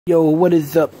Yo, what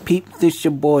is up, peeps? This your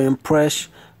boy Impress.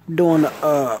 Doing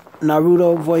a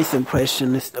Naruto voice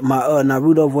impression. It's my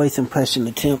Naruto voice impression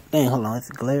attempt. Dang, hold on,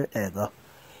 it's a glare. There you go.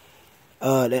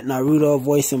 That Naruto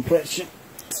voice impression.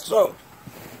 So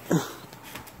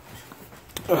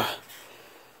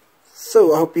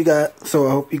I hope you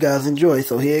guys enjoy.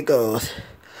 So here it goes.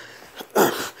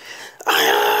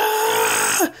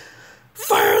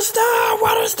 Fire style,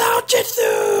 water style,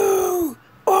 jutsu,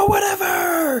 or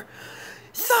whatever.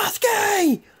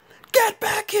 Sasuke, get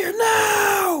back here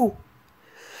now!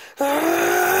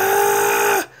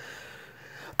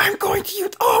 I'm going to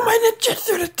use all my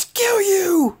ninjutsu to kill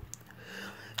you!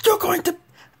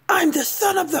 I'm the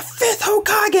son of the 5th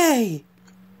Hokage!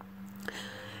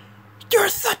 You're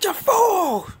such a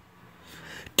fool!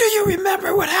 Do you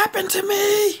remember what happened to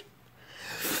me?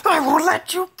 I won't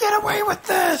let you get away with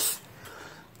this!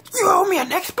 You owe me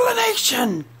an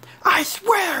explanation! I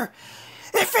swear!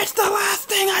 If it's the last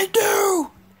thing I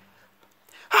do,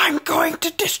 I'm going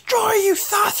to destroy you,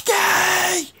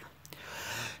 Sasuke!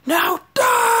 Now die!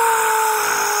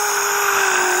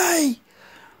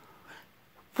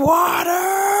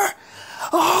 Water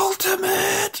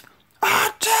Ultimate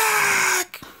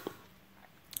Attack!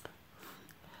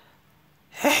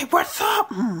 Hey, what's up?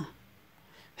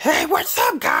 Hey, what's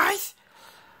up, guys?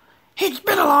 It's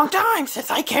been a long time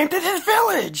since I came to this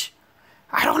village.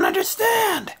 I don't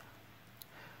understand.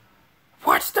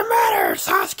 What's the matter,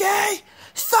 Sasuke?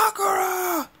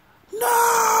 Sakura!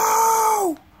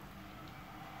 No!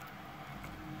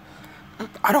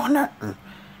 I don't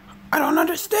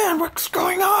understand what's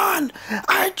going on.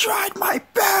 I tried my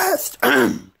best.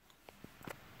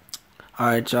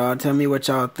 Alright, y'all, tell me what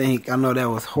y'all think. I know that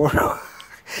was horrible.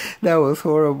 That was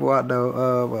horrible, I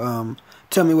know.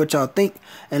 Tell me what y'all think,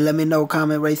 and let me know,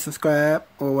 comment, rate, subscribe,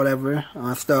 or whatever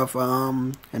stuff.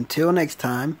 Until next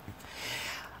time.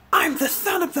 I'm the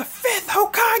son of the 5th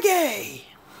Hokage!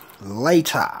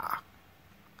 Later.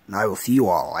 And I will see you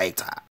all later.